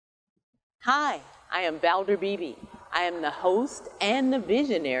Hi, I am Valder Beebe. I am the host and the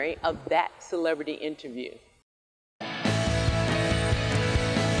visionary of That Celebrity Interview.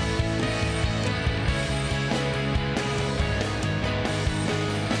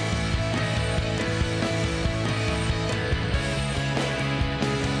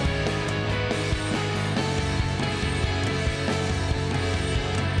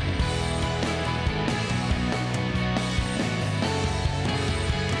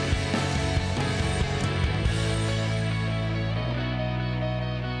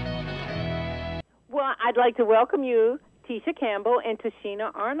 Well, I'd like to welcome you, Tisha Campbell and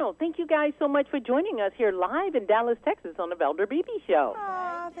Tichina Arnold. Thank you guys so much for joining us here live in Dallas, Texas on the Valder Beebe Show.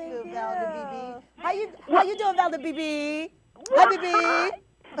 Oh, thank you, Valder Beebe. How you doing, Valder Beebe? Hi, Beebe.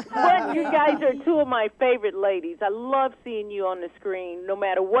 Well, you guys are two of my favorite ladies. I love seeing you on the screen, no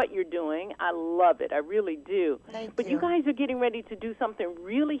matter what you're doing. I love it. I really do. But you guys are getting ready to do something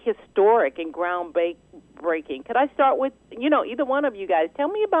really historic and groundbreaking. Could I start with, either one of you guys? Tell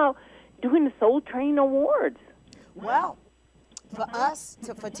me about doing the Soul Train Awards. Well, for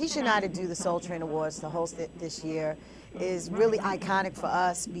Tisha and I to do the Soul Train Awards, to host it this year, is really iconic for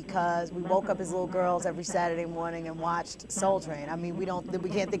us because we woke up as little girls every Saturday morning and watched Soul Train. I mean, we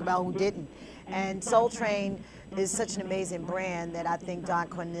can't think about who didn't. And Soul Train is such an amazing brand that I think Don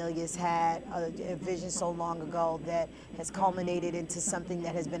Cornelius had a vision so long ago that has culminated into something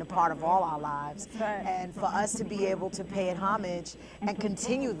that has been a part of all our lives. Right. And for us to be able to pay it homage and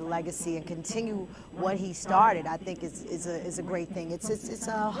continue the legacy and continue what he started, I think is a great thing. It's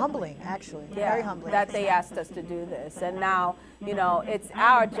humbling, actually, very humbling. That they asked us to do this, and now it's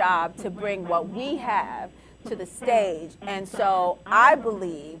our job to bring what we have to the stage. And so I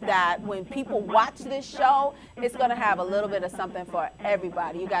believe that when people watch this show, it's going to have a little bit of something for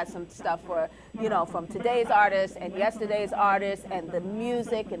everybody. You got some stuff for, from today's artists and yesterday's artists, and the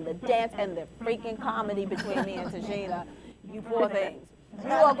music and the dance and the freaking comedy between me and Tichina. You poor things.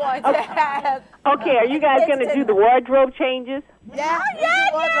 You are going to have... Okay, are you guys going to do the wardrobe changes? Yeah, we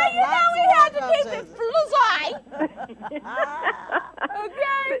have to keep it fly.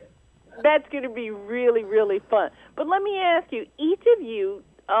 Okay. That's going to be really, really fun. But let me ask you, each of you,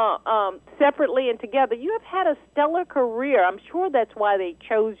 separately and together, you have had a stellar career. I'm sure that's why they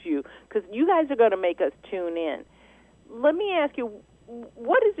chose you, because you guys are going to make us tune in. Let me ask you,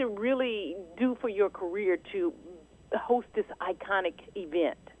 what does it really do for your career to host this iconic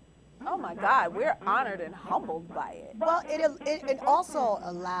event? Oh, my God, we're honored and humbled by it. Well, it also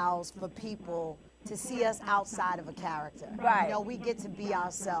allows for people to see us outside of a character. Right. We get to be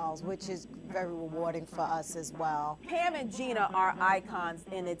ourselves, which is very rewarding for us as well. Pam and Gina are icons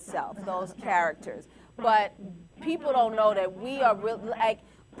in itself, those characters. But people don't know that we are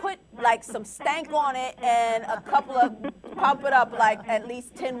put some stank on it and a couple of, pump it up at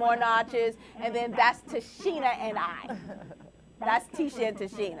least 10 more notches, and then that's Tichina and I. That's Tisha and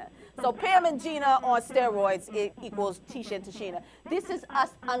Tichina. So Pam and Gina on steroids, it equals Tisha and Tichina. This is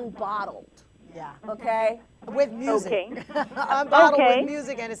us unbottled. Yeah. Okay? With music. Okay. Unbottled with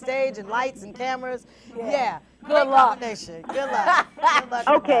music and a stage and lights and cameras. Yeah. Good luck. Good luck. Good luck.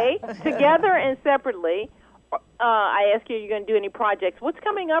 Okay. Together and separately, I ask you, are you going to do any projects? What's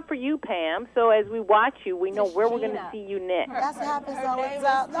coming up for you, Pam? So as we watch you, we know where we're going to see you next. That's happens always.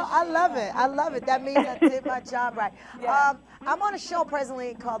 No, I love it. I love it. That means I did my job right. Yeah. I'm on a show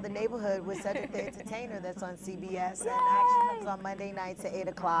presently called The Neighborhood with Cedric the Entertainer that's on CBS, and action comes on Monday nights at 8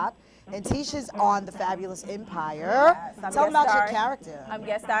 o'clock. And Tisha's on The Fabulous Empire. Yes, Tell them about your character. I'm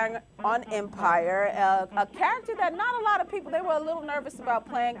guest starring on Empire, a character that not a lot of people, they were a little nervous about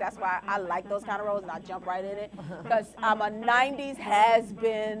playing. That's why I like those kind of roles and I jump right in it. Because I'm a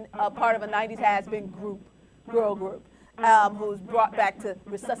part of a 90s has-been girl group. Who's brought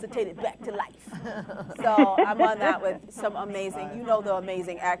resuscitated back to life. So I'm on that with some amazing, the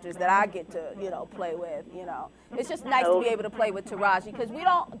amazing actors that I get to, play with, It's just nice to be able to play with Taraji because we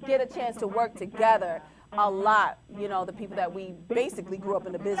don't get a chance to work together a lot, the people that we basically grew up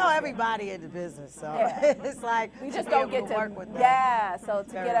in the business. Everybody in the business, so it's like we just don't get to work with them. Yeah, so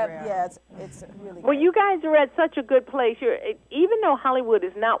to get up, rare. it's really Well, good. you guys are at such a good place. Even though Hollywood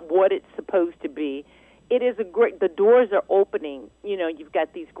is not what it's supposed to be, it is the doors are opening. You've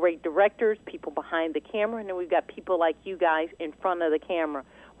got these great directors, people behind the camera, and then we've got people like you guys in front of the camera.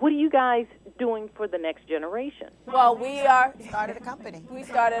 What are you guys doing for the next generation? Well, we started a company. We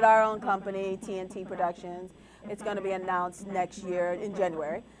started our own company, TNT Productions. It's going to be announced next year in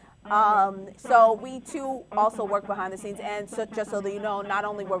January. So we too also work behind the scenes, and just so that you know, not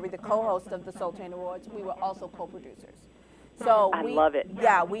only were we the co-host of the Soul Train Awards, we were also co-producers. So I love it.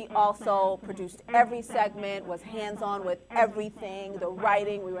 Yeah, we also produced every segment, was hands-on with everything, the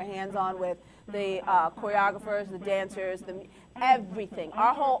writing, we were hands-on with the choreographers, the dancers, everything.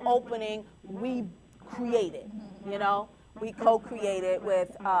 Our whole opening, we created, you know? We co-created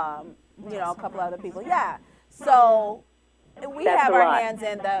with, you know, a couple other people. Yeah. So we That's have a our lot. hands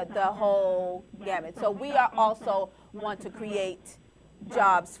in the whole gamut. So we are also want to create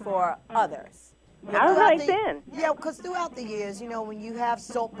jobs for others. All right, then. Yeah, because throughout the years, you know, when you have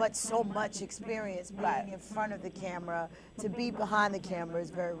so much experience being Right. in front of the camera, to be behind the camera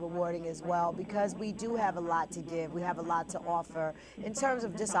is very rewarding as well, because we do have a lot to give. We have a lot to offer in terms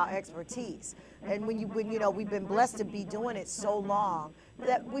of just our expertise. And when you know, we've been blessed to be doing it so long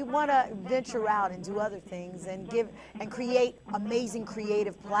that we want to venture out and do other things and create amazing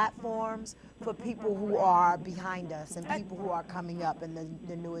creative platforms for people who are behind us and people who are coming up in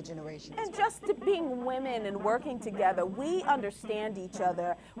the newer generations. And just to being women and working together, we understand each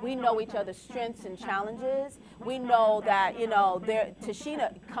other. We know each other's strengths and challenges. We know that, you know,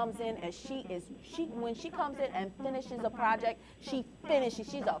 Tichina comes in and when she comes in and finishes a project, she finishes.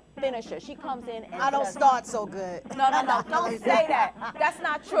 She's a finisher. She comes in and I don't start so good. No, don't say that. That's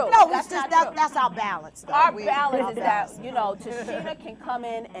not true. No, that's it's just not true. that's our balance, though. Our balance is that, you know, Tichina can come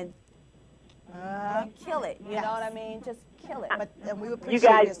in and kill it. You know what I mean? Just kill it. And we appreciate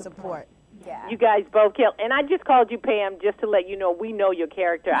guys- your support. Yeah. You guys both kill. And I just called you Pam just to let you know we know your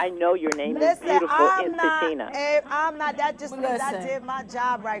character. I know your name is Listen, beautiful I'm in not, Tichina. I'm not. That just means I Listen. did my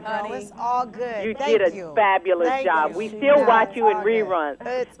job right, girl. Honey, It's all good. You Thank did a you. fabulous Thank job. you. We still watch you in All good. reruns.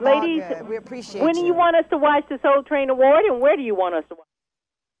 It's Ladies, all good. We appreciate when do you want us to watch the Soul Train Award, and where do you want us to watch?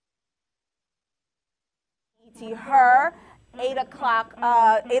 Her 8 o'clock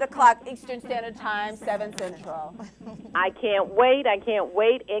Eastern Standard Time, 7 Central. I can't wait. I can't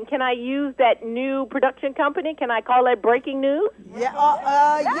wait. And can I use that new production company? Can I call that Breaking News? Yeah,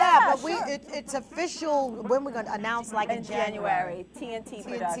 but sure. it's official when we're going to announce, like in January. TNT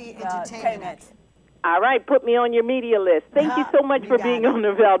Entertainment. All right, put me on your media list. Thank you so much You for got being it. on the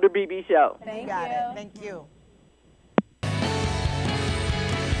Valder Beebe Show. Thank Got you. it. Thank you.